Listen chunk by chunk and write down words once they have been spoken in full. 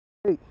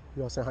You know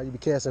what I'm saying? How you be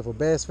casting for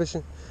bass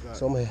fishing. Right.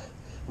 So I'm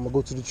gonna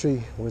go to the tree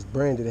where it's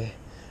branded at.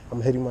 I'm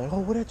gonna hit him like, oh,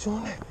 what that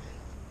joint at?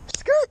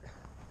 Skirt!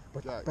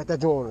 But that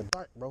joint on the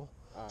dark, bro.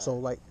 Right. So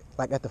like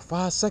at the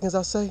 5 seconds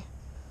I say,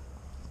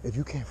 if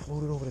you can't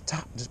float it over the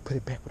top, just put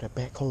it back where that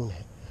back cone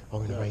at.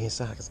 Or in the right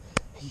inside. Cause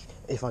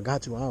if I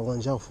got to, I'll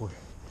lunge out for it.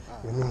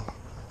 Right. You know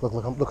what I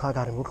mean? Look how I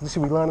got him. Look, see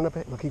we lining up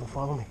at? Look, he can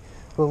follow me.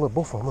 Look,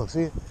 both of them. Look,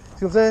 see it?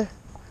 See what I'm saying?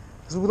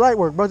 This is what light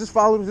work, bro. Just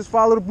follow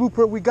the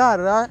blueprint we got,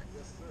 it, all right?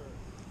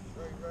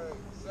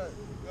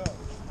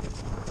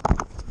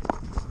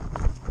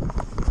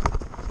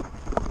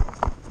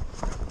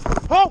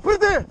 Oh, put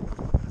it there!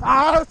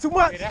 Ah, that was too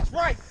much. Hey, that's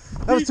right.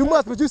 That was too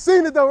much, but you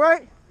seen it though,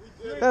 right?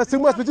 That was too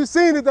much, but you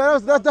seen it though.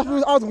 That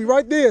definitely was be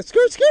right there.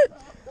 Skirt, skirt,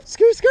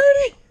 skirt,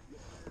 skirty.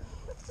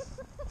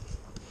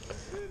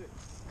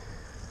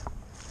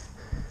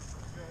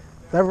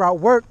 That route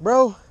worked,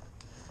 bro.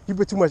 You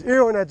put too much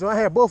air on that joint.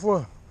 I had both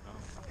of them.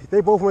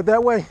 They both went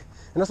that way, and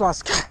that's why I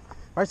skirt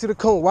right to the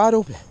cone, wide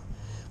open.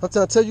 I'm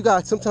trying to tell you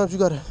guys, sometimes you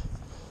gotta.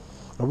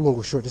 Oh, we're gonna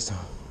go short this time.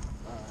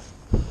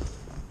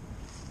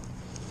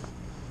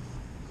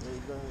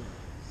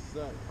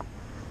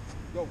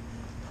 Go.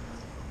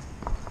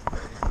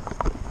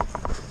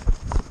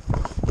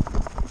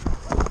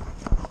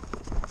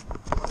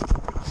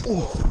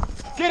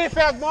 Get it,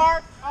 Fat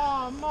Mark.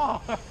 Oh,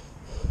 Mark.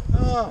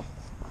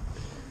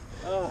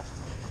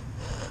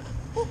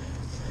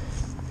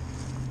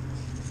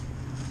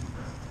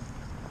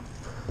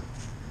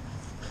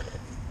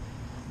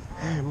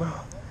 Hey, bro.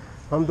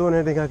 I'm doing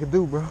everything I could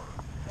do, bro.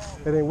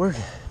 It ain't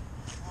working.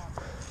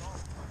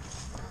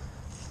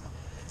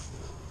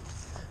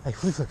 Hey,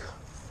 flea flicker.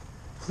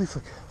 Flea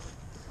flicker.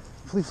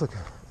 Flea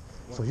flicker.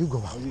 So you go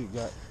out. You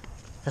got it.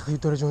 After you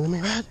throw the joint in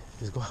me, right?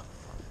 Just go out.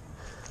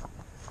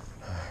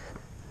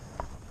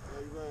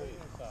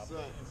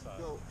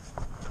 Go.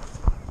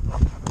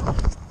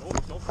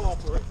 Don't fall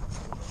for it.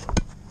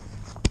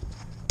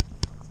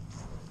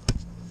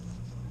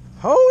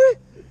 Hold it.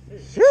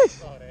 Sheesh.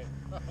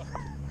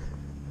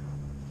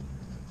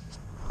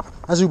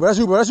 That's you, bro. That's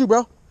you, bro. That's you,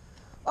 bro.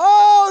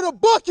 Oh, the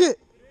bucket.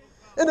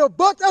 And the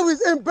bucket, that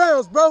was in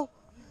bounds, bro.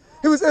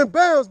 He was in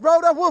bounds, bro.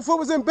 That 1 foot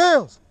was in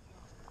bounds.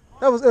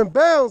 That was in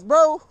bounds,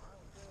 bro.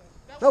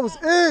 That was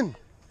in.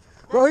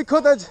 Bro, he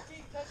caught that.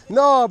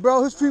 No,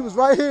 bro, his feet was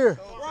right here.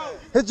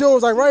 His joint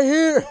was like right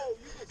here.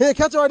 He didn't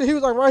catch it right there. He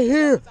was like right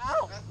here.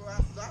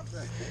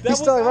 He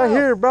started right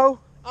here, bro.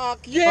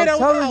 Yeah, I'm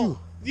telling you.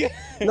 Yeah.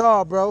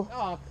 Nah, bro.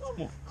 Oh,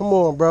 come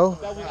on, bro.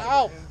 That was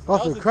out.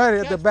 Off the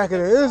credit at the back of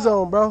the end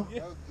zone, bro.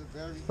 Yeah.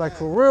 Like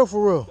for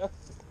real.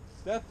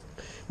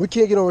 We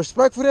can't get no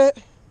respect for that.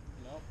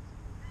 No.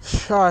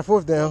 All right,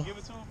 4th down. Give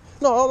it to him?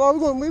 No, we're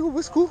going.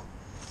 It's cool.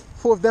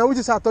 4th down. We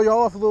just have to throw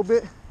y'all off a little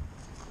bit.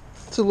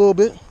 Just a little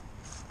bit.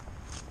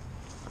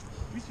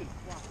 We should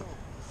walk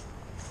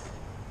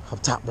over.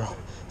 Up top, bro.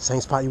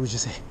 Same spot you was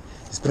just at.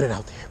 Just put it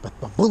out there.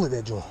 But bullet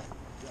that joint.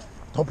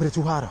 Don't put it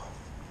too high though.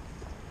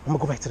 I'm gonna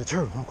go back to the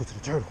turtle. I'm gonna go to the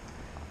turtle.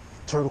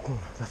 Turtle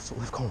corner.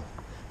 Left corner.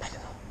 Back it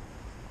up.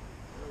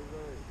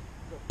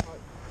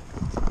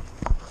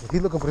 He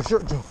looking for the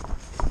shirt jump.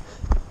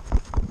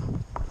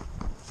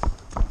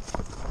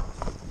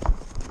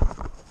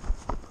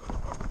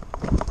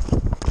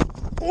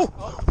 Oh!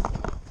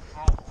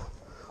 Out.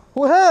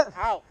 What happened?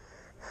 Out.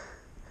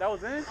 That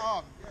was in?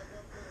 Oh,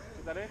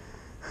 Is that it?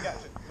 gotcha.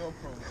 No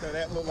problem. So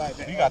that looked like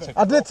that. You got to.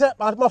 I did tap.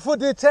 My foot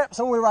did tap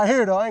somewhere right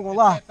here though. I ain't gonna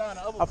lie.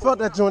 I felt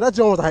that joint. That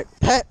joint was like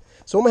pat.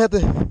 So I'm gonna have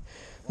to.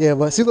 Yeah,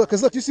 but see, look,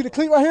 you see the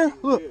cleat right here?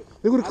 Look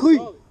at the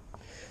cleat.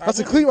 That's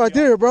a cleat right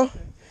there, bro.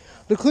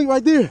 The cleat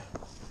right there.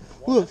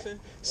 Look,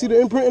 see the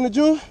imprint in the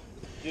joint?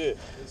 Yeah.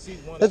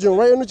 That joint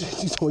right in the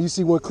joint. You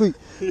see one cleat.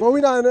 Bro,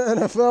 we not in the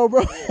NFL,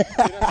 bro.